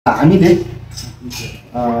हामीले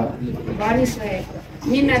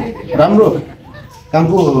राम्रो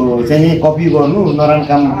कामको चाहिँ कपी गर्नु नराम्रो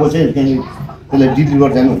कामको चाहिँ त्यसलाई डिलिट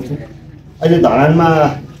गर्दै जानुहुन्छ। अहिले धरानमा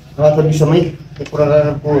अथवा विश्वमै एक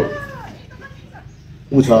प्रकारको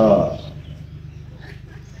उ छ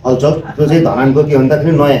हलचल। त्यो चाहिँ धरानको के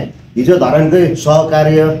भन्दाखेरि नयाँ हिजो धरानकै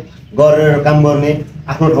सहकार्य गरेर काम गर्ने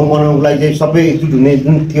आफ्नो ठाउँ बनाउनको लागि चाहिँ सबै एकजुट हुने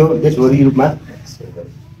जुन थियो देशभरि रूपमा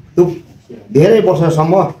त्यो धेरै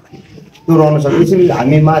वर्षसम्म त्यो रहन सक्छ। यसरी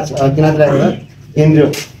हामीमा किनार राखेर केन्द्रीय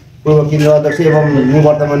पूर्व केन्द्रीय अध्यक्ष एवं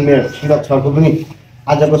निवर्तमान मेयर सुरज सरको पनि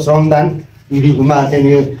आजको श्रमदान विधिमा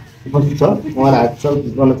चाहिँ उपस्थित छ, उहाँलाई हात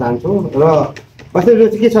गर्न चाहन्छु। र वास्तवमा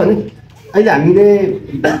चाहिँ के छ भने अहिले हामीले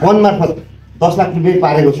वन मार्फत 10 लाख रुपियाँ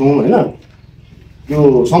पारेको छौँ होइन। यो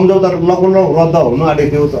सम्झौता लगभग रद्द हुनु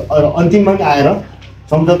आँटेको थियो, अन्तिममा पनि आएर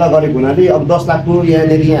सम्झौता गरेको हुनाले अब 10 लाखको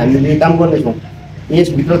यहाँनिर हामीले काम गर्नेछौँ।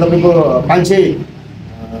 यसभित्र तपाईँको 500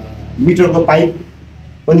 मिटरको पाइप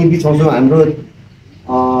पनि बिछाउँछौँ। हाम्रो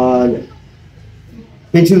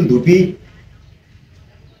पेन्सिल धुपी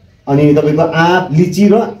अनि तपाईँको आँप लिची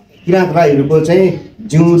र किराँत राईहरूको चाहिँ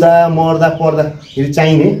जिउँदा मर्दा पर्दाखेरि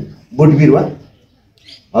चाहिने बोट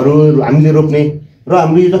बिरुवाहरू हामीले रोप्ने र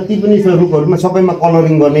हाम्रो जति पनि छ रुखहरूमा सबैमा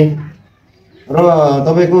कलरिङ गर्ने र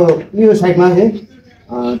तपाईँको यो साइडमा चाहिँ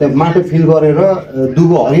त्यहाँ माटो फिल गरेर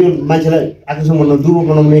दुबो हरियो मान्छेलाई आकर्षण बनाउनु दुबो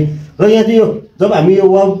बनाउने र यहाँ चाहिँ यो जब हामी यो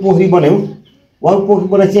वाउ पोखरी बनायौँ, वाउ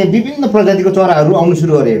पोखरीबाट चाहिँ विभिन्न प्रजातिको चराहरू आउनु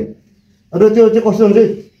सुरु गरे र त्यो चाहिँ कस्तो हुन्छ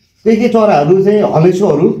केही चराहरू चाहिँ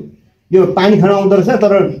हलेसोहरू यो पानी खान आउँदो रहेछ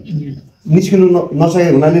तर निस्किनु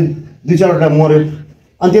नसकेको हुनाले 2-4वटा मऱ्यो।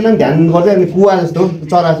 अनि त्यसलाई पनि ध्यान गर्दै अनि कुवा जस्तो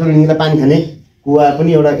चराचुरुङ्गीलाई पानी खाने कुवा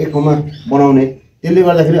पनि एउटा एक ठाउँमा बनाउने। त्यसले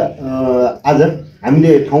गर्दाखेरि आज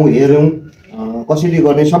हामीले ठाउँ हेऱ्यौँ कसरी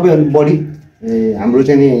गर्ने सबैभन्दा बढी हाम्रो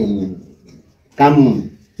चाहिँ नि काम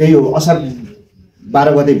चाहिँ यो असार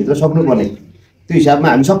 12 गतेभित्र सक्नुपर्ने त्यो हिसाबमा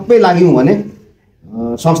हामी सबै लाग्यौँ भने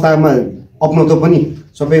संस्थामा अपनाउँदो पनि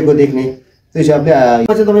सबैको देख्ने त्यो हिसाबले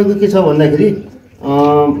चाहिँ तपाईँको के छ भन्दाखेरि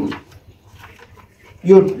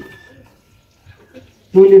यो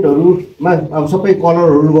टोइलेटहरूमा अब सबै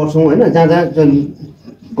कलरहरू गर्छौँ होइन। जहाँ जहाँ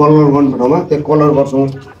कलर गर्ने ठाउँमा त्यो कलर गर्छौँ।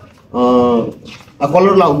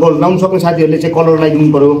 कलर लाउनु सक्ने साथीहरूले चाहिँ कलर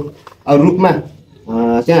लगाइदिनु पऱ्यो। अब रुखमा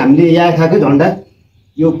चाहिँ हामीले यहाँ खाएकै झन्डा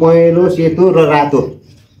यो पहेँलो सेतो र रातो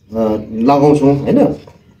लगाउँछौँ होइन।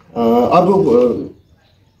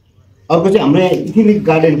 अर्को चाहिँ हाम्रो यहाँ इथिलिक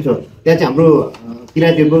गार्डन छ, त्यहाँ चाहिँ हाम्रो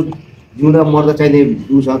किराँतीहरूको जिउँदा मर्दा चाहिने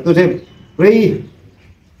उ छ, त्यो चाहिँ पुरै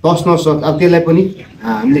तसनस छ। अब त्यसलाई पनि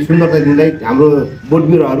हामीले सुन्दरता दिँदै हाम्रो बोट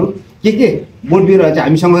बिरुवाहरू के बोट बिरुवा चाहिँ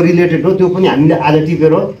हामीसँग रिलेटेड हो त्यो पनि हामीले आज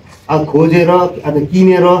टिपेर खोजेर अथवा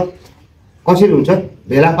किनेर कसरी हुन्छ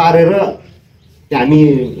भेला पारेर त्यहाँ हामी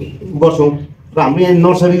गर्छौँ। र हाम्रो यहाँ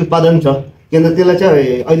नर्सरी उत्पादन छ केन्द्र, त्यसलाई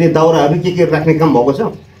चाहिँ अहिले दाउराहरू के राख्ने काम भएको छ,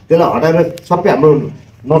 त्यसलाई हटाएर सबै हाम्रो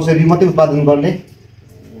नर्सरी मात्रै उत्पादन गर्ने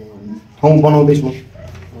ठाउँ बनाउँदैछौँ।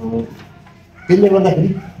 त्यसले गर्दाखेरि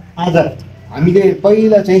आज हामीले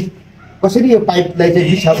पहिला चाहिँ कसरी यो पाइपलाई चाहिँ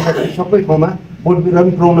बिछाउँदाखेरि सबै ठाउँमा बोट बिरुवा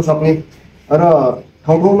पनि पुऱ्याउन सक्ने र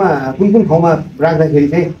ठाउँमा कुन ठाउँमा राख्दाखेरि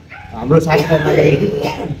चाहिँ हाम्रो साथीलाई राख्दाखेरि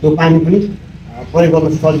त्यो पानी पनि प्रयोग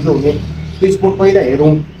गर्न सजिलो हुने त्यो स्पोट पहिला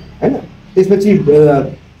हेरौँ होइन। त्यसपछि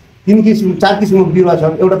 4 किसिमको बिरुवा छ,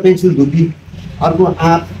 एउटा पेन्सिल धुपी, अर्को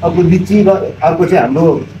आँप, अर्को लिची र अर्को चाहिँ हाम्रो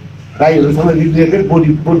राईहरूसँग रिलेटेड बोट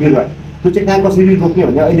बिरुवा। त्यो चाहिँ कहाँ कसरी रोप्ने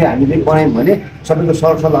भने अहिले हामीले बनायौँ भने सबैको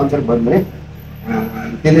सरसल्लाह अनुसार भयो भने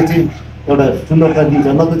त्यसले चाहिँ एउटा सुन्दरता दिन्छ।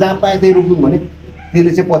 न त जहाँ पाए त्यही रोप्यौँ भने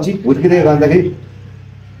त्यसले चाहिँ पछि हुर्किँदै जाँदाखेरि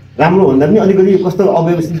राम्रो भन्दा पनि अलिकति कस्तो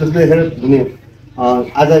अव्यवस्थित जस्तो देखेर हुने।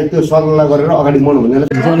 आज त्यो सल्लाह गरेर अगाडि बढ्नु हुने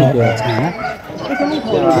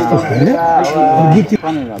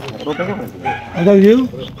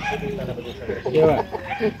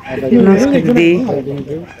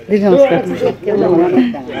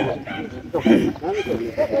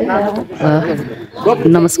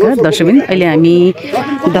नमस्कार दर्शकबिन, अहिले हामी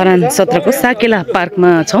धरान सत्रको साकेला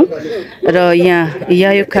पार्कमा छौँ र यहाँ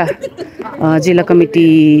यायुखा जिल्ला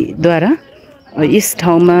कमिटीद्वारा यस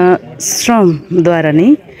ठाउँमा श्रमद्वारा नै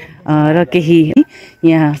र केही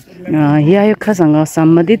यहाँ यायुखासँग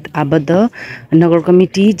सम्बन्धित आबद्ध नगर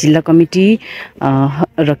कमिटी, जिल्ला कमिटी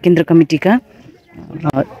र केन्द्र कमिटीका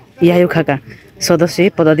यायुखाका सदस्य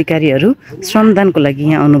पदाधिकारीहरू श्रमदानको लागि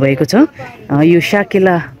यहाँ आउनुभएको छ। यो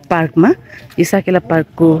साकेला पार्कमा, यो साकेला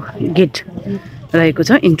पार्कको गेट रहेको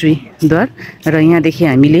छ, इन्ट्री द्वार, र यहाँदेखि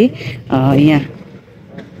हामीले यहाँ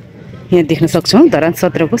देख्न सक्छौँ धरान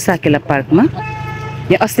 17 को साकेला पार्कमा।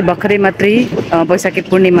 यहाँ अस्ति भर्खरै मात्रै वैशाखी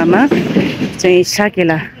पूर्णिमामा चाहिँ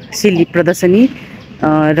साकेला सिल्ली प्रदर्शनी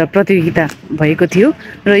र प्रतियोगिता भएको थियो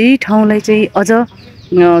र यही ठाउँलाई चाहिँ अझ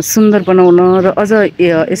सुन्दर बनाउन र अझ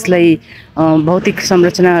यसलाई भौतिक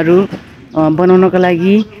संरचनाहरू बनाउनका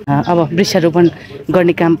लागि अब वृक्षारोपण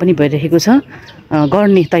गर्ने काम पनि भइरहेको छ,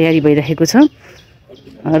 गर्ने तयारी भइरहेको छ।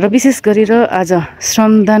 र विशेष गरेर आज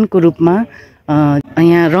श्रमदानको रूपमा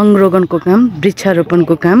यहाँ रङरोगनको काम,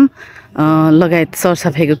 वृक्षारोपणको काम लगायत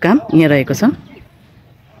सरसफाइको काम यहाँ रहेको छ।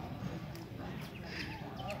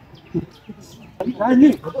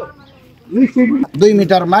 दुई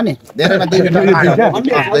मिटरमा नि धेरैमा 2 मिटर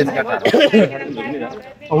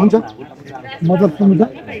हुन्छ मतलब सुन्नु त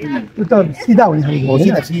त्यो त सिधा हुने खालको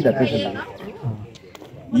सिधा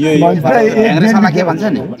यो एग्रेसनला के भन्छ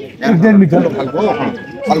नि 1.5 मिटर खालको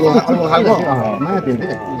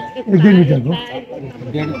 1.5 मिटरको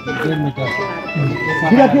 1.5 मिटर।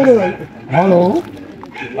 हेलो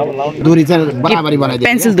दूरी चाहिँ बराबरी बनाइदियो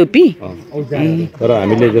पेन्सिल धुप्पी तर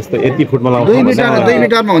हामीले जस्तो यति फुटमा लाउँछौँ 2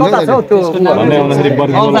 मिटरमा हुन्छ नि भन्ने आउँदाखेरि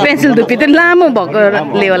वर्गीकरण पेन्सिल धुप्पी त लामो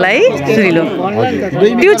भएकोले होला है सुरिलो।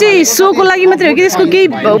 त्यो चाहिँ सोको लागि मात्रै हो कि त्यसको केही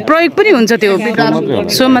प्रयोग पनि हुन्छ? त्यो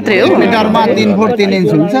सो मात्रै हो? मिटरमा 3 फुट 3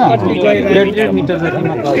 इन्च हुन्छ।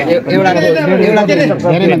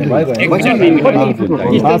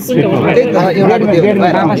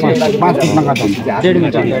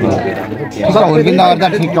 एउटा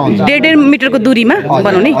 1.5 मिटरको दूरीमा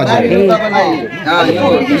बनाउने। एउटा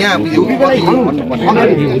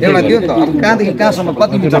त्यो त कहाँदेखि कहाँसम्म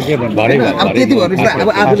कति मिटर अब त्यति भएर अब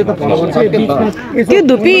आफूले त त्यो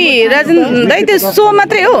धुप्पी राजन दाइ त्यो सो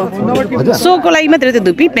मात्रै हो? सोको लागि मात्रै हो त्यो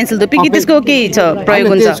धुप्पी, पेन्सिल धुप्पी कि त्यसको केही छ प्रयोग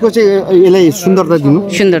हुन्छ? त्यसको चाहिँ यसलाई सुन्दरता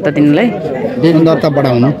दिनु, सुन्दरता दिनुलाई, सुन्दरता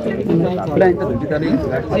बढाउनु।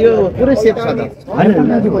 यो पुरै सेफ छ त।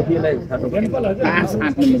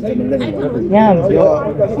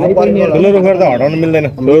 ठुलो रुखहरू त हटाउनु मिल्दैन,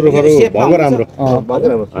 ठुलो रुखहरू भएको राम्रो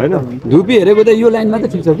होइन। धुपी हेरेको त यो लाइनमा त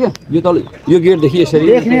ठिक छ क्या, यो तल यो गेटदेखि यसरी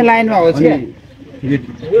देख्ने लाइनमा हो कि ठिक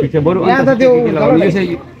छ। बरु यहाँ त त्यो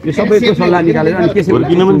यो सबैको सल्लाह निकालेर अनि के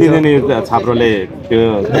हुर्किन पनि दिँदैन यो छाप्रोले, त्यो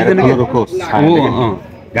ठुलो रुखको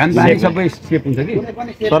घाम पानी सबै सेप हुन्छ कि।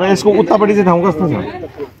 तर यसको उतापट्टि चाहिँ ठाउँ कस्तो छ?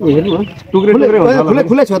 हेर्नु टुक्रे टुक्रे हुन्छ,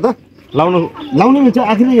 खुलै छ त, लाउनु मिल्छ।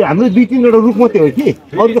 आखिर हाम्रो 2-3 वटा रुख मात्रै हो कि,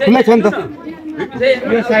 अरू त खुला छ नि त।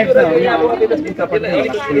 यो साइड त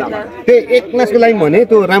त्यो एक क्लासको लाइन भने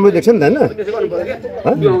त्यो राम्रो देख्छ नि त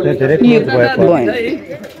होइन?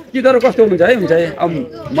 के तर कस्तो हुन्छ है अब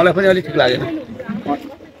मलाई पनि अलिक ठिक लागेन।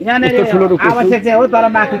 यहाँनिर आवश्यक चाहिँ हो, तर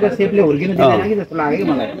माथिको सेपले हुर्किनु दिँदैन कि जस्तो लाग्यो कि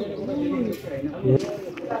मलाई।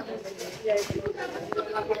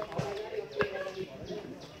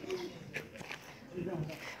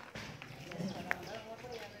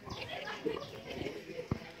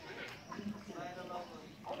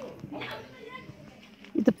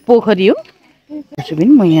 यो त पोखरी हो।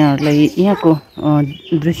 म यहाँहरूलाई यहाँको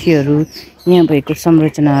दृश्यहरू, यहाँ भएको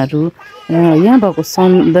संरचनाहरू र यहाँ भएको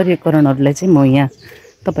सौन्दर्यकरणहरूलाई चाहिँ म यहाँ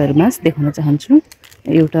तपाईँहरूमाझ देखाउन चाहन्छु।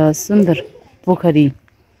 एउटा सुन्दर पोखरी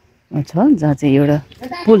छ जहाँ चाहिँ एउटा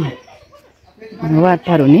पुल,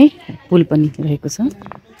 वारपार हुने पुल पनि रहेको छ।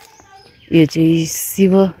 यो चाहिँ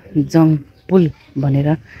शिवजङ पुल भनेर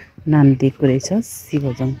नाम दिएको रहेछ,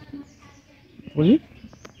 शिवजङ पुल।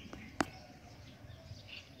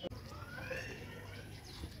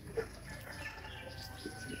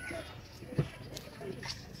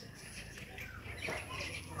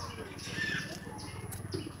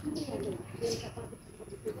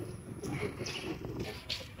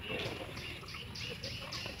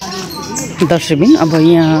 दर्शकबिन अब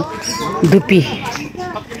यहाँ धुप्पी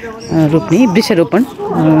रोप्ने, वृक्षारोपण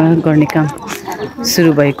गर्ने काम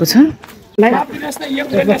सुरु भएको छ।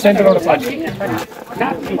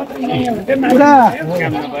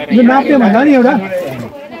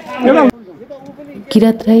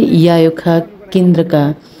 किरात राई यायोखा केन्द्रका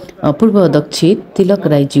पूर्व अध्यक्ष तिलक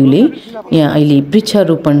राईज्यूले यहाँ अहिले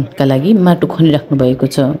वृक्षारोपणका लागि माटो खनिराख्नु भएको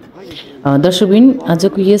छ। दर्शकबिन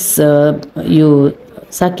आजको यस यो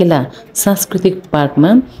साकेला सांस्कृतिक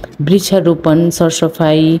पार्कमा वृक्षारोपण,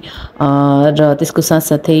 सरसफाई र त्यसको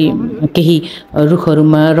साथसाथै केही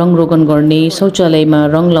रुखहरूमा रङरोगन गर्ने, शौचालयमा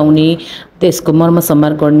रङ लाउने, त्यसको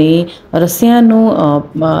मर्मसम्मार गर्ने र सानो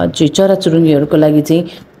चराचुरुङ्गीहरूको लागि चाहिँ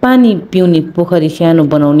पानी पिउने पोखरी सानो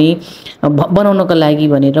बनाउनका लागि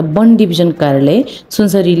भनेर वन डिभिजन कार्यालय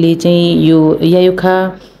सुनसरीले चाहिँ यो यायोखा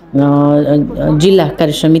जिल्ला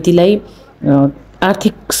कार्य समितिलाई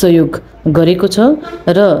आर्थिक सहयोग गरेको छ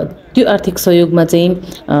र त्यो आर्थिक सहयोगमा चाहिँ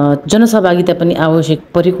जनसहभागिता पनि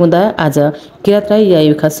आवश्यक परेको हुँदा आज किरात राई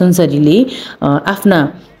यायोखा सुनसरीले आफ्ना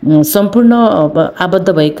सम्पूर्ण आबद्ध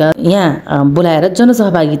भएका यहाँ बोलाएर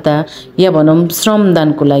जनसहभागिता या भनौँ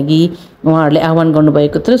श्रमदानको लागि उहाँहरूले आह्वान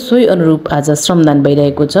गर्नुभएको थियो सोही अनुरूप आज श्रमदान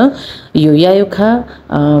भइरहेको छ यो यायुखा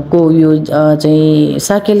को यो चाहिँ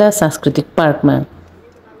साकेला सांस्कृतिक पार्कमा।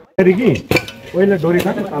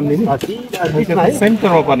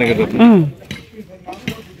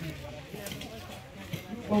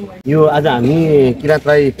 यो आज हामी किराँत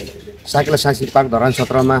राई साकेला सांस्कृतिक पार्क धरान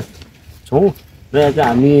 17 मा छौँ र आज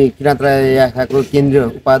हामी किराँत राई यायुखाको केन्द्रीय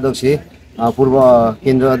उपाध्यक्ष पूर्व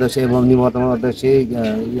केन्द्र अध्यक्ष एवं निवर्तमान अध्यक्ष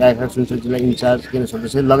यायुखा सुनसरी जिल्ला इन्चार्ज केन्द्र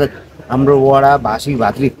सदस्य लगायत हाम्रो वडा भाषी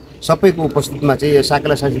भातृ सबैको उपस्थितिमा चाहिँ यो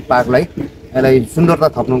साकेला सांस्कृतिक पार्कलाई यसलाई सुन्दरता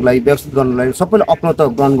थप्नुको लागि व्यवस्थित गर्नुको लागि सबैले अपनत्व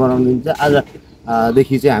ग्रहण गराउनु दिन्छ।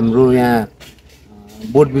 आजदेखि चाहिँ हाम्रो यहाँ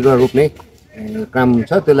बोट बिरुवा रोप्ने काम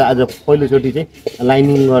छ, त्यसलाई आज पहिलोचोटि चाहिँ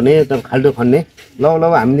लाइनिङ गर्ने खाल्डो खन्ने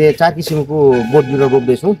लगभग हामीले 4 किसिमको बोट बिरुवा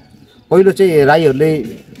रोप्दैछौँ। पहिलो चाहिँ राईहरूले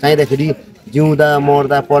चाहिँदाखेरि जिउँदा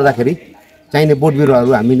मर्दा पर्दाखेरि चाहिने बोट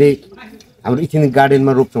बिरुवाहरू हामीले हाम्रो इथेनिक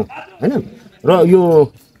गार्डनमा रोप्छौँ हैन। र यो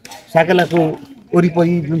साकेलाको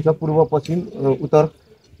वरिपरि जुन छ पूर्व पश्चिम उत्तर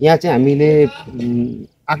यहाँ चाहिँ हामीले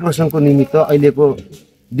आकर्षणको निमित्त अहिलेको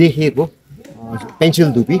देखिएको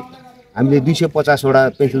पेन्सिल धुपी हामीले 250 वटा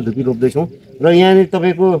पेन्सिल धुपी रोप्दैछौँ। र यहाँनिर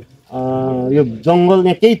तपाईँको यो जङ्गल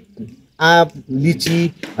यहाँ केही आँप लिची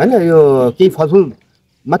हैन यो केही फलफुल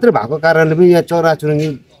मात्र भएको कारणले पनि यहाँ चराचुरुङ्गी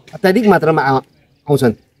अत्याधिक मात्रामा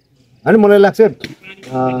आउँछन् हैन। मलाई लाग्छ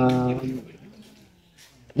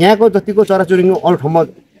यहाँको जतिको चराचुरुङ्गी अरू ठाउँमा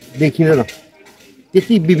देखिँदैन,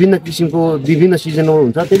 त्यति विभिन्न किसिमको विभिन्न सिजनमा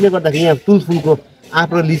हुन्छ। त्यसले गर्दाखेरि यहाँ तुलफुलको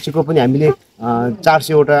आँप र लिचीको पनि हामीले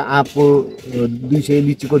 400 वटा आँपको 200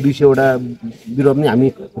 लिचीको 200 वटा बिरुवा पनि हामी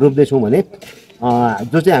रोप्दैछौँ भने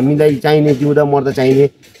जो चाहिँ हामीलाई चाहिने जिउँदा मर्दा चाहिने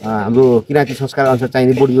हाम्रो किराँती संस्कार अनुसार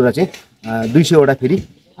चाहिने बोट बिरुवा चाहिँ 200 वटा फेरि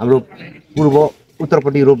हाम्रो पूर्व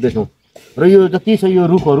उत्तरपट्टि रोप्दैछौँ। र यो जति छ यो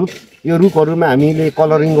रुखहरूमा हामीले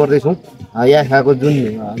कलरिङ गर्दैछौँ। यायुखाको जुन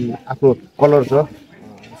आफ्नो कलर छ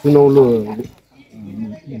सुनौलो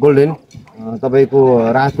गोल्डन तपाईँको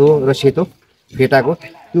रातो र सेतो फेटाको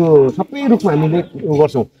त्यो सबै रुखमा हामीले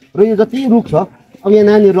गर्छौँ। र यो जति रुख छ अब यहाँ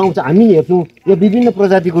नानीहरू आउँछ हामी हेर्छौँ यो विभिन्न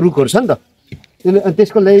प्रजातिको रुखहरू छ नि त,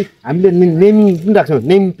 त्यसको लागि हामीले नेम पनि राख्छौँ,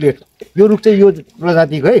 नेम प्लेट यो रुख चाहिँ यो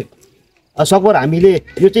प्रजातिको है सकभर हामीले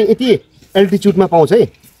यो चाहिँ यति एल्टिच्युडमा पाउँछ है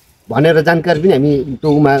भनेर जानकारी पनि हामी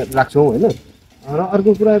टोमा राख्छौँ हैन। र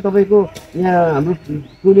अर्को कुरा तपाईँको यहाँ हाम्रो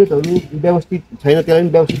टोइलेटहरू व्यवस्थित छैन, त्यसलाई पनि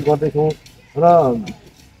व्यवस्थित गर्दैछौँ। र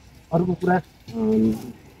अर्को कुरा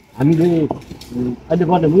हामीले अहिले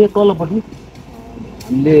गर्ने यहाँ तलपट्टि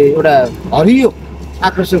हामीले एउटा हरियो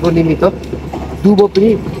आकर्षणको निमित्त दुबो पनि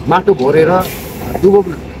माटो भरेर दुबो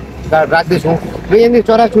राख्दैछौँ। र यहाँनिर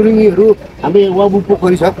चराचुरुङ्गीहरू हाम्रो वाबु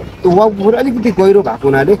पोखरी छ, त्यो वाबु पोखरी अलिकति गहिरो भएको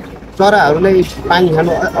हुनाले चराहरूलाई पानी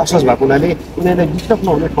खानु असहज भएको हुनाले उनीहरूलाई डिस्टर्ब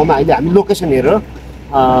नहुने ठाउँमा अहिले हामी लोकेसन हेरेर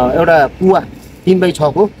एउटा कुवा 3x6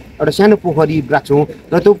 को एउटा सानो पोखरी राख्छौँ।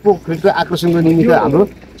 र त्यो पोखरीको आकर्षणको निमित्त हाम्रो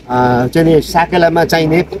चाहिँ साकेलामा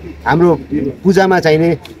चाहिने हाम्रो पूजामा चाहिने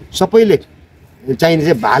सबैले चाहिने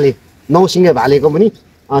चाहिँ भाले 9 सिङ्गे भालेको पनि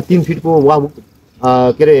 3 फिटको वाबु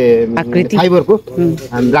के अरे फाइबरको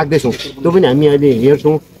हामी राख्दैछौँ। त्यो पनि हामी अहिले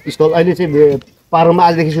हेर्छौँ स्थल। अहिले चाहिँ पारोमा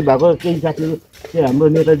आजदेखि सुरु भएको केही साथीहरू चाहिँ हाम्रो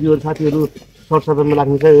नेताजीहरू साथीहरू सरसदनमा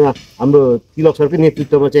लाग्नु छ। यहाँ हाम्रो तिलक सरकै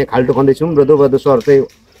नेतृत्वमा चाहिँ खाल्टो खन्दैछौँ र दोबहादुर सर चाहिँ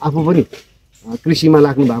आफू पनि कृषिमा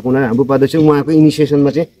लाग्नु भएको हुनाले हाम्रो उपाध्यक्ष उहाँको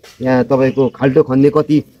इनिसिएसनमा चाहिँ यहाँ तपाईँको खाल्टो खन्ने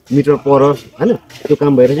कति मिटर पर हैन त्यो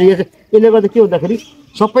काम भइरहेको छ। यसले गर्दा के हुँदाखेरि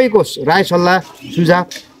सबैको राय सल्लाह सुझाव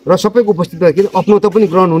र सबैको उपस्थित भएर अपनत्व पनि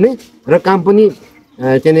ग्रहण हुने र काम पनि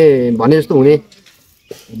चाहिँ भने जस्तो हुने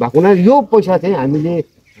भएको हुनाले यो पैसा चाहिँ हामीले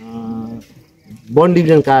वन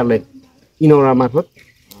डिभिजन कार्यालय इनौरा मार्फत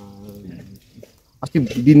अस्ति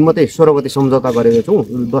दिन मात्रै 16 गते सम्झौता गरेको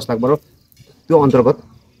छौँ 10 लाखबाट, त्यो अन्तर्गत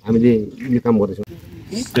हामीले यो काम गर्दैछौँ।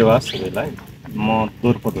 सेवा सबैलाई, म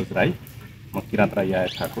दोर्पदोज राई, म किराँत राई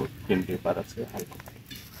यायुखाको केन्द्रीय उपाध्यक्ष।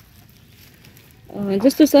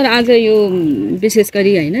 जस्तो सर आज यो विशेष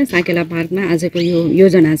गरी होइन साकेला पार्कमा आजको यो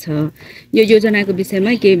योजना छ, यो योजनाको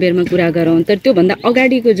विषयमा केही बेरमा कुरा गरौँ, तर त्योभन्दा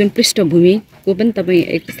अगाडिको जुन पृष्ठभूमिको पनि तपाईँ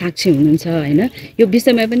एक साक्षी हुनुहुन्छ होइन, यो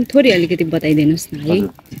विषयमा पनि थोरै अलिकति बताइदिनुहोस् न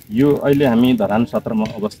है। यो अहिले हामी धरान 17 मा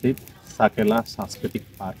अवस्थित साकेला सांस्कृतिक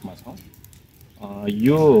पार्कमा छौँ।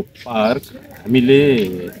 यो पार्क हामीले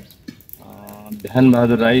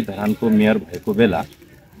ध्यानबहादुर राई धरानको मेयर भएको बेला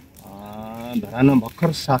धरानमा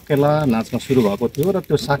भर्खर साकेला नाच्न सुरु भएको थियो र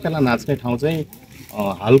त्यो साकेला नाच्ने ठाउँ चाहिँ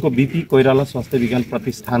हालको बिपी कोइराला स्वास्थ्य विज्ञान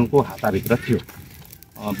प्रतिष्ठानको हाताभित्र थियो।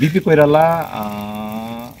 बिपी कोइराला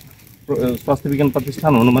स्वास्थ्य विज्ञान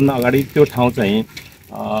प्रतिष्ठान हुनुभन्दा अगाडि त्यो ठाउँ चाहिँ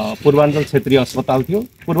पूर्वाञ्चल क्षेत्रीय अस्पताल थियो।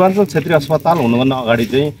 पूर्वाञ्चल क्षेत्रीय अस्पताल हुनुभन्दा अगाडि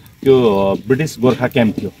चाहिँ त्यो ब्रिटिस गोर्खा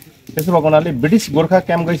क्याम्प थियो। त्यसो भएको हुनाले ब्रिटिस गोर्खा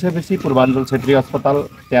क्याम्प गइसकेपछि पूर्वाञ्चल क्षेत्रीय अस्पताल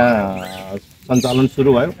त्यहाँ सञ्चालन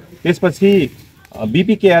सुरु भयो। त्यसपछि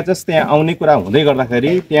बीपीकेएचएस त्यहाँ आउने कुरा हुँदै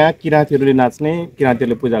गर्दाखेरि त्यहाँ किराँतीहरूले नाच्ने,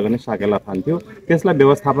 किराँतीहरूले पूजा गर्ने साकेला थान्थ्यो। त्यसलाई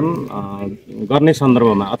व्यवस्थापन गर्ने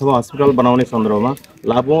सन्दर्भमा अथवा हस्पिटल बनाउने सन्दर्भमा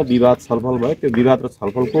लामो विवाद छलफल भयो। त्यो विवाद र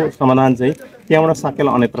छलफलको समाधान चाहिँ त्यहाँबाट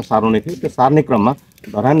साकेला अन्यत्र सार्ने थियो। त्यो सार्ने क्रममा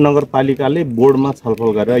धरान नगरपालिकाले बोर्डमा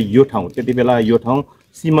छलफल गरेर यो ठाउँ, त्यति बेला यो ठाउँ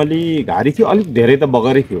सिमली घारी थियो, अलिक धेरै त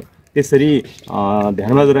बगरै थियो, त्यसरी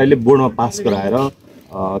ध्यानबहादुर राईले बोर्डमा पास गराएर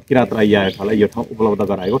किराँत राई यायखालाई यो ठाउँ उपलब्ध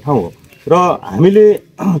गराएको ठाउँ हो। र हामीले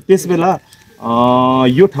त्यस बेला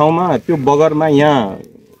यो ठाउँमा त्यो बगरमा यहाँ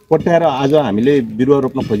कोट्याएर आज हामीले बिरुवा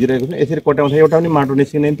रोप्न खोजिरहेको छौँ। यसरी कोट्याउँदा एउटा पनि माटो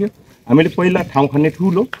निस्किँदैन थियो। हामीले पहिला ठाउँ खन्ने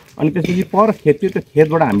ठुलो, अनि त्यसपछि पर खेत थियो, त्यो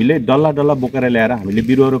खेतबाट हामीले डल्ला बोकेर ल्याएर हामीले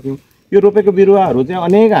बिरुवा रोप्यौँ। यो रोपेको बिरुवाहरू चाहिँ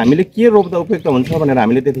अनेक हामीले के रोप्दा उपयुक्त हुन्छ भनेर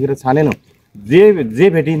हामीले त्यतिखेर छानेनौँ। जे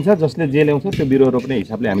भेटिन्छ, जसले जे ल्याउँछ त्यो बिरुवा रोप्ने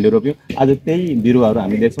हिसाबले हामीले रोप्यौँ। आज त्यही बिरुवाहरू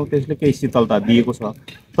हामी देख्छौँ, त्यसले केही शीतलता दिएको छ,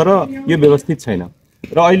 तर यो व्यवस्थित छैन।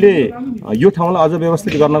 र अहिले यो ठाउँलाई अझ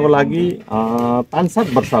व्यवस्थित गर्नको लागि 5-7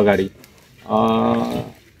 वर्ष अगाडि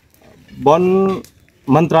वन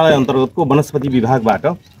मन्त्रालय अन्तर्गतको वनस्पति विभागबाट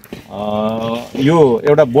यो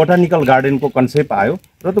एउटा बोटानिकल गार्डनको कन्सेप्ट आयो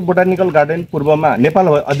र त्यो बोटानिकल गार्डन पूर्वमा नेपाल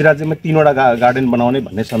अधिराज्यमा 3वटा गार्डन बनाउने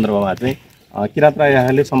भन्ने सन्दर्भमा चाहिँ किराँत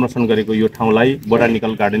राईले संरक्षण गरेको यो ठाउँलाई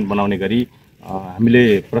बोटानिकल गार्डन बनाउने गरी हामीले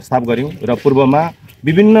प्रस्ताव गऱ्यौँ र पूर्वमा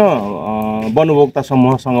विभिन्न वन उपभोक्ता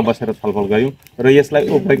समूहसँग बसेर छलफल गऱ्यौँ र यसलाई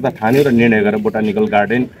उपयुक्त ठान्यौँ र निर्णय गरेर बोटानिकल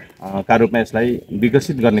गार्डन का रूपमा यसलाई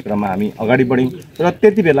विकसित गर्ने क्रममा हामी अगाडि बढ्यौँ। र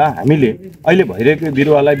त्यति बेला हामीले अहिले भइरहेको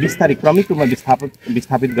बिरुवालाई बिस्तारै क्रमिक रूपमा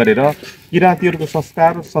विस्थापित गरेर किराँतीहरूको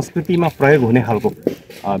संस्कार संस्कृतिमा प्रयोग हुने खालको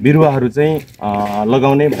बिरुवाहरू चाहिँ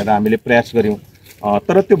लगाउने भनेर हामीले प्रयास गऱ्यौँ।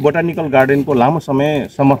 तर त्यो बोटानिकल गार्डनको लामो समय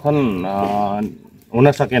समर्थन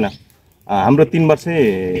हुन सकेन। हाम्रो 3 वर्ष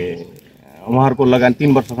उहाँहरूको लगानी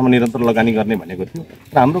 3 वर्षसम्म निरन्तर लगानी गर्ने भनेको थियो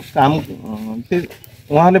र हाम्रो काम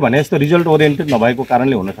उहाँले भने जस्तो रिजल्ट ओरिएन्टेड नभएको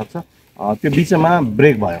कारणले हुनसक्छ त्यो बिचमा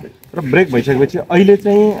ब्रेक भयो र ब्रेक भइसकेपछि अहिले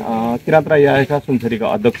चाहिँ किराँत राई आएका सुनसरीका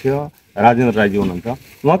अध्यक्ष राजेन्द्र राईजी हुनुहुन्छ।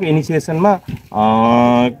 उहाँको इनिसिएसनमा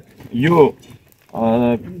यो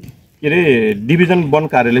के अरे डिभिजन वन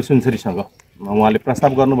कार्यालय सुनसरीसँग उहाँले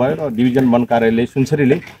प्रस्ताव गर्नुभयो र डिभिजन वन कार्यालय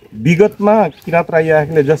सुनसरीले विगतमा किराँत राई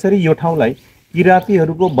आएकाले जसरी यो ठाउँलाई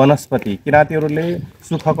किराँतीहरूको वनस्पति, किराँतीहरूले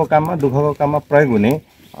सुखको काममा दुःखको काममा प्रयोग हुने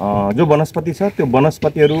जो वनस्पति छ त्यो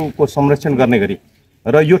वनस्पतिहरूको संरक्षण गर्ने गरी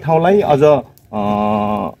र यो ठाउँलाई अझ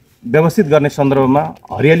व्यवस्थित गर्ने सन्दर्भमा,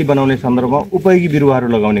 हरियाली बनाउने सन्दर्भमा उपयोगी बिरुवाहरू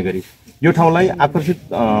लगाउने गरी यो ठाउँलाई आकर्षित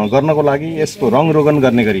गर्नको लागि यसको रङरोगन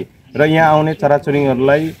गर्ने गरी र यहाँ आउने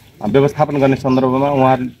चराचुरुङ्गीहरूलाई व्यवस्थापन गर्ने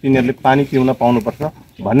सन्दर्भमा तिनीहरूले पानी पिउन पाउनुपर्छ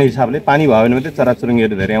भन्ने हिसाबले, पानी भयो भने मात्रै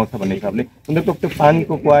चराचुरुङ्गीहरू धेरै आउँछ भन्ने हिसाबले उनीहरूको त्यो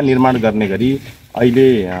पानीको कुवा निर्माण गर्ने गरी अहिले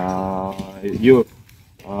यो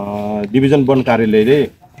डिभिजन वन कार्यालयले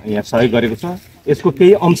यहाँ सहयोग गरेको छ। यसको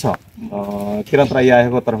केही अंश किराँत राई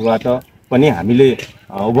आएको तर्फबाट पनि हामीले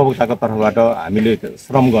उपभोक्ताको तर्फबाट हामीले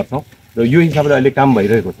श्रम गर्छौँ र यो हिसाबले अहिले काम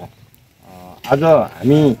भइरहेको छ। आज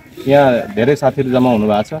हामी यहाँ धेरै साथीहरू जम्मा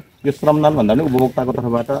हुनुभएको छ। यो श्रमदान भन्दा पनि उपभोक्ताको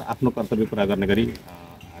तर्फबाट आफ्नो कर्तव्य पुरा गर्ने गरी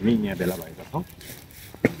हामी यहाँ भेला भएका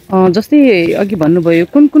छौँ। जस्तै अघि भन्नुभयो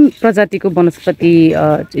कुन प्रजातिको वनस्पति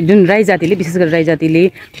जुन राई जातिले, विशेष गरी राई जातिले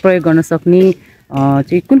प्रयोग गर्न सक्ने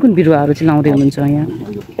चाहिँ कुन बिरुवाहरू चाहिँ लाउँदै हुनुहुन्छ यहाँ?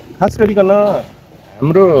 खास गरिकन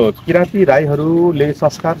हाम्रो किराँती राईहरूले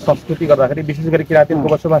संस्कार संस्कृति गर्दाखेरि विशेष गरी किराँतीहरूको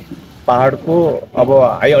बसोबास पहाडको अब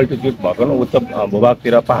हाई अल्टिट्युड भएको उच्च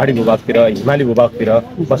भूभागतिर, पहाडी भूभागतिर, हिमाली भूभागतिर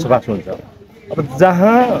बसोबास हुन्छ। अब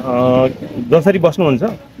जहाँ जसरी बस्नुहुन्छ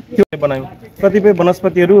त्यो बनायौँ। कतिपय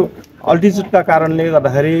वनस्पतिहरू अल्टिट्युडका कारणले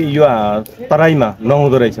गर्दाखेरि यो तराईमा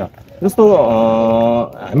नहुँदो रहेछ। जस्तो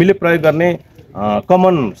हामीले प्रयोग गर्ने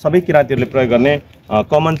कमन, सबै किराँतीहरूले प्रयोग गर्ने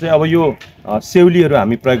कमन चाहिँ अब यो सेउलीहरू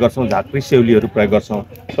हामी प्रयोग गर्छौँ, झाँक्री सेउलीहरू प्रयोग गर्छौँ।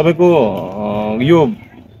 तपाईँको यो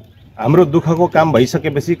हाम्रो दुःखको काम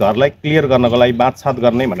भइसकेपछि घरलाई क्लियर गर्नको लागि बाँधछात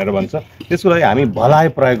गर्ने भनेर भन्छ, त्यसको लागि हामी भलाइ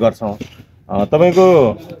प्रयोग गर्छौँ। तपाईँको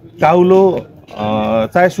काउलो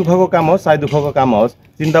चाहे सुखको काम होस् चाहे दुःखको काम होस्,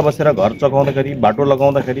 चिन्ता बसेर घर चकाउँदाखेरि, बाटो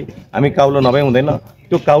लगाउँदाखेरि हामी काउलो नभए हुँदैन,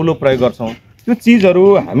 त्यो काउलो प्रयोग गर्छौँ। त्यो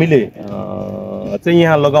चिजहरू हामीले चाहिँ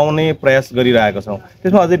यहाँ लगाउने प्रयास गरिरहेका छौँ।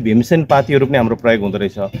 त्यसमा अझै भीमसेन पातीहरू पनि हाम्रो प्रयोग हुँदो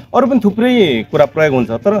रहेछ। अरू पनि थुप्रै कुरा प्रयोग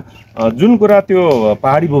हुन्छ, तर जुन कुरा त्यो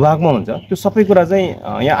पहाडी भूभागमा हुन्छ त्यो सबै कुरा चाहिँ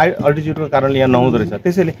यहाँ अल्टिट्युडको कारणले यहाँ नहुँदो रहेछ।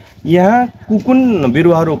 त्यसैले यहाँ कुन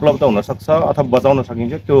बिरुवाहरू उपलब्ध हुनसक्छ अथवा बचाउन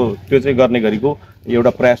सकिन्छ त्यो चाहिँ गर्ने गरेको एउटा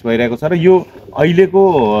प्रयास भइरहेको छ। र यो अहिलेको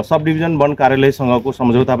सब डिभिजन वन कार्यालयसँगको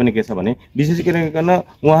सम्झौता पनि के छ भने विशेष गरिकन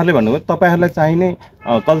उहाँहरूले भन्नुभयो तपाईँहरूलाई चाहिने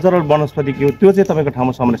कल्चरल वनस्पति के हो त्यो चाहिँ तपाईँको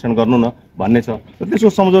ठाउँमा संरक्षण गर्नु न भन्ने छ। त्यसको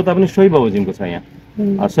सम्झौता पनि सोही बमोजिमको छ यहाँ।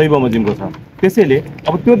 सही बमोजिमको छ। त्यसैले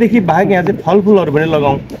अब त्योदेखि बाहेक यहाँ चाहिँ फलफुलहरू पनि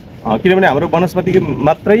लगाउँ, किनभने हाम्रो वनस्पति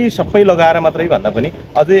मात्रै सबै लगाएर मात्रै भन्दा पनि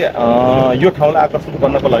अझै यो ठाउँलाई आकर्षित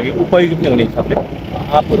गर्नको लागि उपयोगी हुने हिसाबले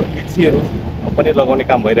आँपहरू लिचीहरू पनि लगाउने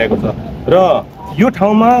काम भइरहेको छ। र यो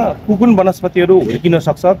ठाउँमा कुन वनस्पतिहरू हुर्किन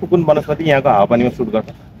सक्छ, कुन वनस्पति यहाँको हावापानीमा सुट गर्छ,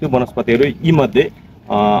 त्यो वनस्पतिहरू यीमध्ये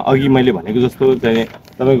अघि मैले भनेको जस्तो चाहिँ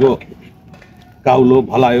तपाईँको काउलो,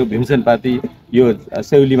 भलायो, भीमसेनपाती, यो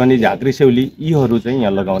सेउली मानि झाँक्री सेउली, यीहरू चाहिँ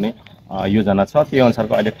यहाँ लगाउने योजना छ। त्यो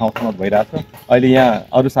अनुसारको अहिले ठाउँ छनौट भइरहेको छ। अहिले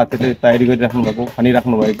यहाँ अरू साथीहरूले तयारी गरिराख्नु भएको,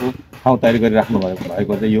 खनिराख्नु भएको, ठाउँ तयारी गरिराख्नु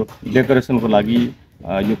भएको चाहिँ यो डेकोरेसनको लागि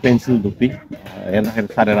यो पेन्सिल धुप्पी हेर्दाखेरि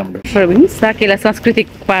साह्रै राम्रो। प्रवीण, साकेला सांस्कृतिक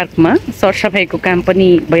पार्कमा सरसफाइको काम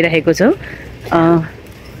पनि भइरहेको छ।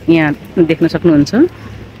 यहाँ देख्न सक्नुहुन्छ,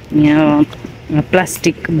 यहाँ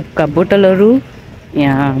प्लास्टिकका बोतलहरू,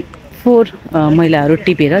 यहाँ फोहोर मैलाहरू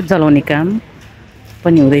टिपेर जलाउने काम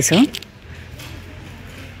पनि हुँदैछ।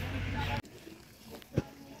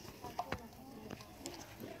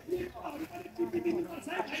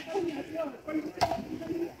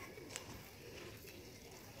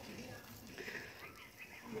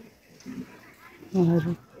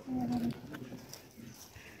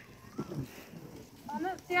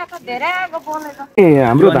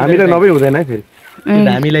 हाम्रो धामीलाई नभई हुँदैन है, फेरि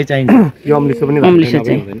हामीलाई चाहिन्छ यो अम्लिसो पनि अम्लिसो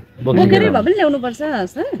चाहिँ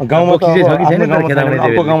गाउँमा त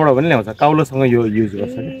अर्को गाउँबाट पनि ल्याउँछ, काउलोसँग यो युज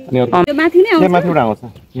गर्छ अनि यहाँ माथिबाट आउँछ,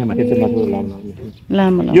 यहाँ माथि चाहिँ माथिबाट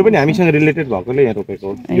लामो यो पनि हामीसँग रिलेटेड भएकोले यहाँ रोपेको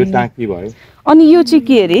हो। यो टाँकी भयो। अनि यो चाहिँ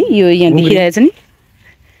के अरे, यो यहाँ देखिरहेछ नि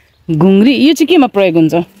घुङ्ग्री, यो चाहिँ केमा प्रयोग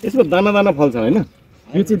हुन्छ? यसको दाना दाना फल्छ होइन,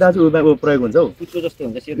 यो चाहिँ दाजु प्रयोग हुन्छ हौ, जस्तो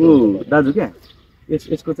हुन्छ दाजु क्या।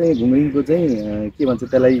 यसको चाहिँ घुङ्ग्रीको चाहिँ के भन्छ,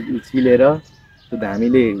 त्यसलाई छिलेर त्यो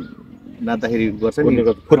धामीले नाच्दाखेरि गर्छ नि,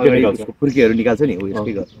 फुर्कीहरू निकाल्छ नि, हो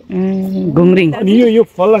यस्तै गर्छ घुङ्ग्रिङ। अनि यो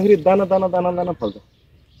फल्दाखेरि दाना दाना दाना दाना फल्छ।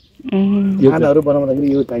 खानाहरू बनाउँदाखेरि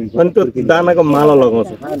यो चाहिन्छ। अनि त्यो दानाको माला लगाउँछ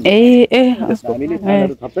हामीले,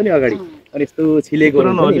 खानाहरू थप्छ नि अगाडि, अनि यस्तो छिलेको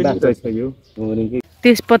यो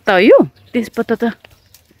तेजपत्ता हो, यो तेजपत्ता त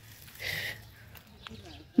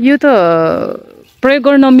यो त प्रयोग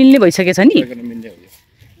गर्न नमिल्ने भइसकेछ नि।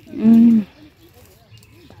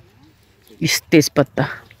 तेजपत्ता,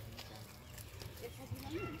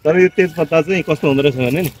 तर यो तेजपत्ता चाहिँ कस्तो हुँदो रहेछ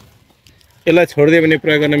भने नि, यसलाई छोडिदियो भने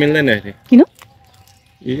प्रयोग गर्न मिल्दैन अहिले। किन?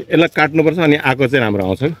 यसलाई काट्नुपर्छ अनि आएको चाहिँ राम्रो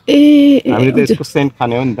आउँछ। हामीले त यसको सेन्ट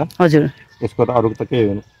खाने हो नि त। हजुर, यसको त अरू त केही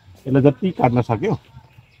होइन। यसलाई जति काट्न सक्यो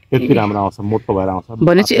त्यति राम्रो आउँछ, मोटो भएर आउँछ।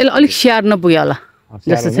 भनेपछि यसलाई अलिक स्याहार्न पुग्यो होला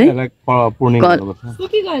जस्तो चाहिँ। यसलाई पूर्णिङ गर्नुपर्छ।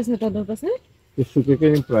 त्यो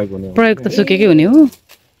सुकेकै प्रयोग हुने हो। प्रयोग त सुकेकै हुने हो।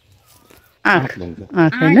 आँख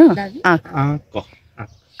होइन,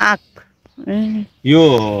 आँख यो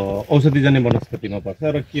औषधिजन्य वनस्पतिमा पर्छ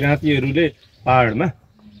र किराँतीहरूले पहाडमा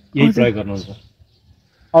यही प्रयोग गर्नुहुन्छ।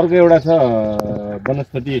 अर्को एउटा छ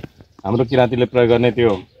वनस्पति हाम्रो किराँतीले प्रयोग गर्ने, त्यो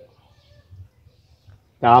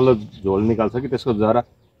कालो झोल निकाल्छ कि त्यसको जरा,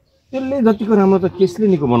 त्यसले जतिको राम्रो त केसले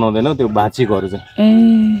निको बनाउँदैन त्यो भाँचीकोहरू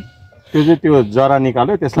चाहिँ। त्यो चाहिँ त्यो जरा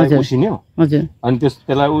निकाल्यो, त्यसलाई उसिन्यो, अनि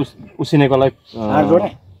त्यसलाई उसिनेकोलाई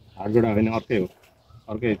हाडजोडा होइन, अर्कै हो,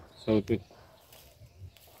 अर्कै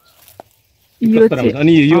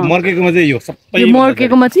अनि यो मर्केकोमा चाहिँ यो सबै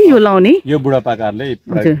मर्केकोमा चाहिँ यो लाउने, यो बुढापाकाहरूले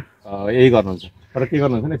यही गर्नुहुन्छ। तर के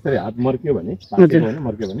गर्नुहुन्छ भने यसरी हात मर्क्यो भने,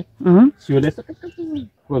 मर्क्यो भने सियोले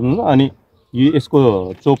गर्नुहुन्छ, अनि यो यसको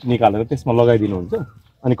चोप निकालेर त्यसमा लगाइदिनुहुन्छ,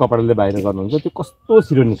 अनि कपडाले बाहिर गर्नुहुन्छ। त्यो कस्तो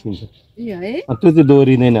छिटो निस्किन्छ, त्यो चाहिँ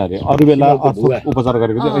दोहोरिँदैन अरे। अरू बेला उपचार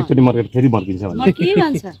गरेको चाहिँ एकचोटि मर्केर फेरि मर्किन्छ भने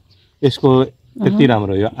यसको त्यति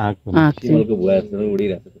राम्रो यो आँख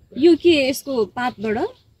यो के यसको पातबाट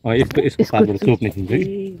यसको पातबाट चोप निस्किन्छ कि,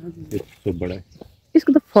 चोपबाट यसको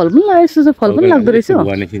त फल पनि लाग्यो, यस्तो चाहिँ फल पनि लाग्दो रहेछ।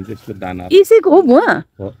 भुवा निस्किन्छ यसको दाना, यसैको हो भुवा,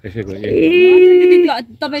 यसैको।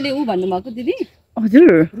 तपाईँले ऊ भन्नुभएको दिदी? हजुर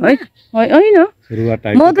होइन,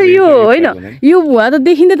 म त यो होइन, यो भुवा त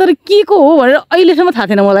देखिँदै, तर के को हो भनेर अहिलेसम्म थाहा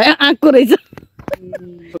थिएन मलाई, आँखको रहेछ।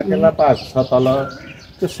 साकेला पार्क छ तल,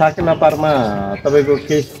 त्यो साकेला पार्कमा तपाईँको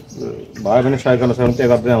केही भयो भने सहयोग गर्न सक्नु, त्यो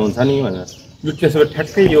गर्दा हुन्छ नि भनेर। यो त्यसो भए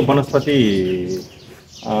ठ्याक्कै यो वनस्पति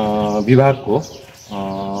विभागको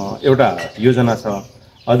एउटा योजना छ,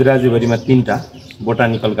 अधिराज्यभरिमा 3टा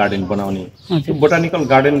बोटानिकल गार्डन बनाउने। त्यो बोटानिकल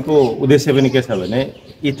गार्डनको उद्देश्य पनि के छ भने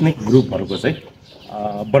इथनिक ग्रुपहरूको चाहिँ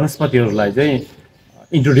वनस्पतिहरूलाई चाहिँ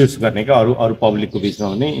इन्ट्रोड्युस गर्ने क्या, अरू पब्लिकको बिचमा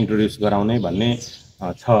पनि इन्ट्रोड्युस गराउने भन्ने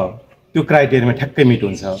छ। त्यो क्राइटेरियामा ठ्याक्कै मिट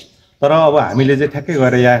हुन्छ। तर अब हामीले चाहिँ ठ्याक्कै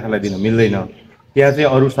गएर यहाँलाई दिन मिल्दैन। त्यहाँ चाहिँ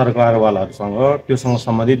अरू सरकारवालाहरूसँग, त्योसँग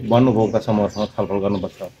सम्बन्धित वन उपभोक्ता समूहसँग छलफल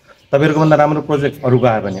गर्नुपर्छ। तपाईँहरूको भन्दा राम्रो प्रोजेक्ट अरूको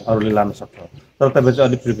आयो भने अरूले लान सक्छ, तर तपाईँ चाहिँ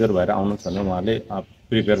अलिक प्रिपेयर भएर आउनुहोस् भने उहाँले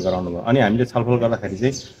प्रिपेयर गराउनु भयो। अनि हामीले छलफल गर्दाखेरि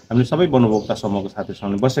चाहिँ हामीले सबै वनोपभोक्ता समूहको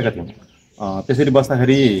साथीहरूसँग बसेका थियौँ। त्यसरी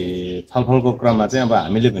बस्दाखेरि छलफलको क्रममा चाहिँ अब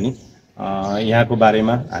हामीले पनि यहाँको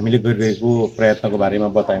बारेमा हामीले गरिरहेको प्रयत्नको बारेमा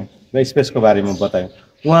बतायौँ र स्पेसको बारेमा बतायौँ।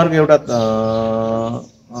 उहाँहरूको एउटा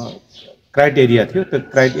क्राइटेरिया थियो, त्यो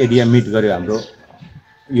क्राइटेरिया मिट गर्यो हाम्रो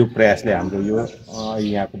यो प्रयासले, हाम्रो यो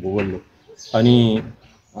यहाँको भूगोलले। अनि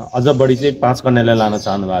अझ बढी चाहिँ 5 कन्यालाई लान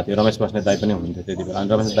चाहनु भएको थियो। रमेश बस्ने दाई पनि हुनुहुन्थ्यो त्यति बेला, अनि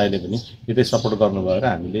रमेश दाईले पनि त्यतै सपोर्ट गर्नुभयो र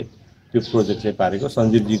हामीले त्यो प्रोजेक्ट चाहिँ पारेको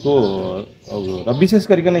सञ्जीवजीको। र विशेष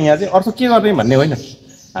गरिकन यहाँ चाहिँ अर्थ के गर्ने भन्ने होइन,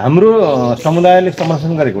 हाम्रो समुदायले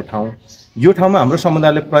संरक्षण गरेको ठाउँ, यो ठाउँमा हाम्रो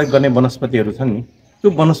समुदायले प्रयोग गर्ने वनस्पतिहरू छन् नि,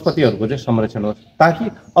 त्यो वनस्पतिहरूको चाहिँ संरक्षण होस्, ताकि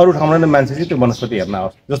अरू ठाउँमा मान्छे चाहिँ त्यो वनस्पति हेर्न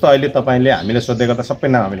आओस्। जस्तो अहिले तपाईँले हामीले सोध्दै गर्दा सबै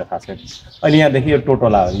नाम हामीलाई थाहा छैन। अहिले यहाँदेखि यो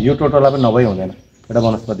टोटोला हो, यो टोटोला पनि नभई हुँदैन, एउटा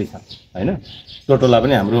वनस्पति छ होइन। टोटोला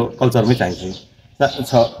पनि हाम्रो कल्चरमै चाहिन्छ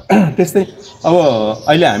छ। त्यस्तै अब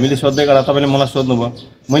अहिले हामीले सोध्दै गर्दा तपाईँले मलाई सोध्नुभयो,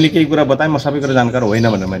 मैले केही कुरा बताएँ, म सबै कुरा जानकार होइन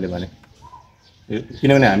भनेर मैले भने।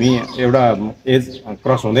 किनभने हामी एउटा एज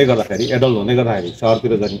क्रस हुँदै गर्दाखेरि, एडल्ट हुँदै गर्दाखेरि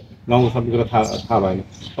सहरतिर जाने, गाउँको सबै कुरा थाहा भएन।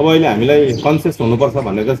 अब अहिले हामीलाई कन्सियस हुनुपर्छ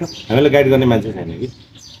भनेको छ, हामीलाई गाइड गर्ने मान्छे छैन कि।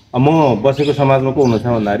 म बसेको समाजमा को हुनुहुन्छ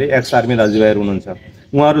भन्दाखेरि एक्स आर्मी दाजुभाइहरू हुनुहुन्छ,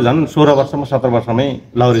 उहाँहरू झन् 16 वर्षमा 17 वर्षमै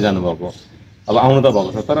लाहुरे जानुभएको। अब आउनु त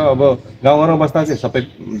भएको छ, तर अब गाउँघरमा बस्दा चाहिँ सबै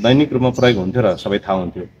दैनिक रूपमा प्रयोग हुन्थ्यो र सबै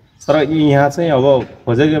थाहा हुन्थ्यो। तर यहाँ चाहिँ अब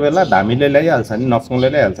खोजेको बेला धामीले ल्याइहाल्छ नि, नक्सुङले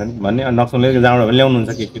ल्याइहाल्छ नि भन्ने, नक्सुङले जहाँबाट पनि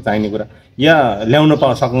ल्याउनुहुन्छ के चाहिने कुरा, या ल्याउन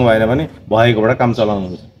सक्नु भएन भने भएकोबाट काम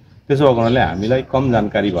चलाउनुहुन्छ। त्यसो भएको हुनाले हामीलाई कम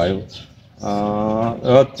जानकारी भयो,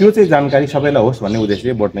 र त्यो चाहिँ जानकारी सबैलाई होस् भन्ने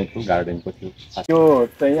उद्देश्य बोटनिकल गार्डनको थियो। यो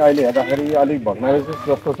चाहिँ अहिले हेर्दाखेरि अलिक भग्नावशेष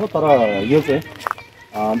जस्तो छ, तर यो चाहिँ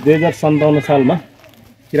 2057 सालमा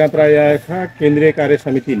किराँत राई केन्द्रीय कार्य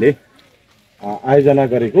समितिले आयोजना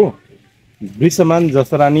गरेको वृषमान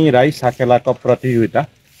जसरानी राई साकेला कप प्रतियोगिता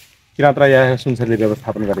किराँत राई सुनसरीले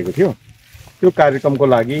व्यवस्थापन गरेको थियो। त्यो कार्यक्रमको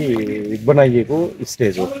लागि बनाइएको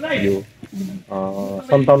स्टेज हो यो।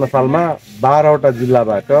 57 सालमा 12वटा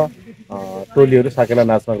जिल्लाबाट टोलीहरू साकेला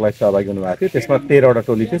नाच्नको लागि सहभागी हुनुभएको थियो। त्यसमा 13वटा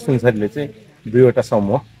टोली थियो। सुनसरीले चाहिँ 2वटा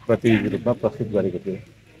समूह प्रतियोगी रूपमा प्रस्तुत गरेको थियो।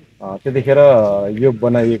 त्यतिखेर यो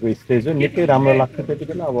बनाइएको स्टेज हो, निकै राम्रो लाग्थ्यो त्यति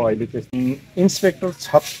बेला। अब अहिले चाहिँ इन्सपेक्टर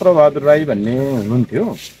छत्रबहादुर राई भन्ने हुनुहुन्थ्यो,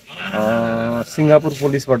 सिङ्गापुर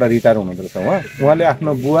पुलिसबाट रिटायर हुनुहुँदो रहेछ। उहाँले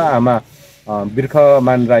आफ्नो बुवा आमा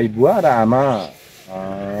बिर्खमान राई बुवा र आमा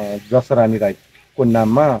जसरानी राईको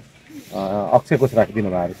नाममा अक्षय कोष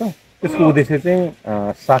राखिदिनु भएको छ। त्यसको उद्देश्य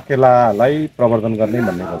चाहिँ साकेलालाई प्रवर्धन गर्ने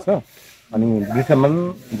भन्ने छ। अनि वृषमान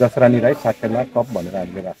जसरानी राई साकेला कप भनेर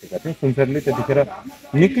हामीले राखेका थियौँ। सुनसरीले त्यतिखेर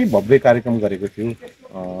निकै भव्य कार्यक्रम गरेको थियो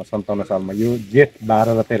 57 सालमा। यो जेठ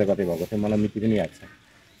 12 र 13 गते भएको थियो, मलाई मिति पनि याद छ।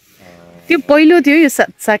 त्यो पहिलो थियो यो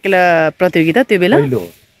साकेला प्रतियोगिता, त्यो बेला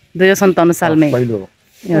 2057 सालमै पहिलो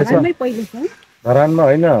धरानमा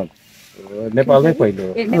होइन, नेपालमै पहिलो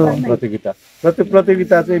प्रतियोगिता। र त्यो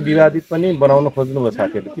प्रतियोगिता चाहिँ विवादित पनि बनाउन खोज्नुभयो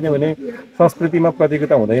साथीहरूले, किनभने संस्कृतिमा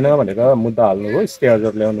प्रतियोगिता हुँदैन भनेर मुद्दा हाल्नुभयो, स्टे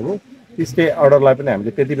अर्डर ल्याउनु भयो। स्टे अर्डरलाई पनि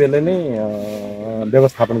हामीले त्यति बेला नै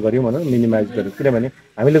व्यवस्थापन गऱ्यौँ भनेर मिनिमाइज गऱ्यौँ। किनभने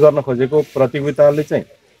हामीले गर्न खोजेको प्रतियोगिताले चाहिँ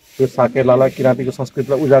त्यो साकेलालाई, किराँतीको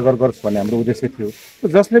संस्कृतिलाई उजागर गरोस् भन्ने हाम्रो उद्देश्य थियो।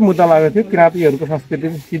 जसले मुद्दा लागेको थियो किराँतीहरूको संस्कृति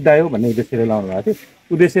सिद्धायो भन्ने उद्देश्यले लाउनु भएको थियो।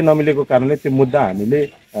 उद्देश्य नमिलेको कारणले त्यो मुद्दा हामीले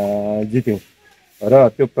जित्यौँ र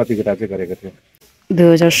त्यो प्रतियोगिता चाहिँ गरेको थियो।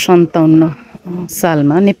 2057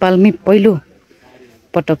 सालमा नेपालमै पहिलो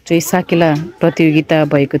पटक चाहिँ साकेला प्रतियोगिता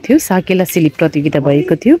भएको थियो, साकेला सिलिप प्रतियोगिता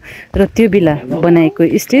भएको थियो। र त्यो बेला बनाएको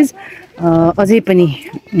स्टेज अझै पनि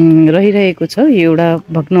रहिरहेको छ। यो एउटा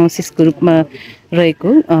भग्नावशेषको रूपमा रहेको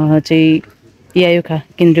चाहिँ यायुखा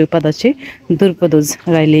केन्द्रीय उपाध्यक्ष दुर्पदोज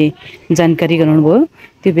राईले जानकारी गराउनुभयो।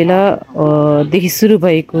 त्यो बेलादेखि सुरु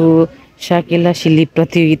भएको साकेला सिलिप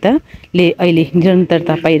प्रतियोगिताले अहिले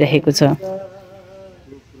निरन्तरता पाइरहेको छ।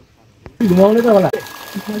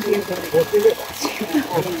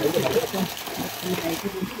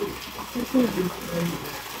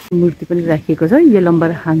 मूर्ति पनि राखिएको छ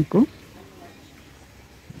यलम्बर हाङको।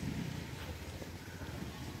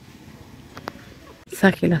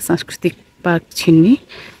 साकेला सांस्कृतिक पार्क छिन्ने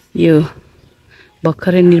यो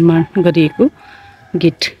भर्खरै निर्माण गरिएको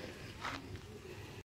गेट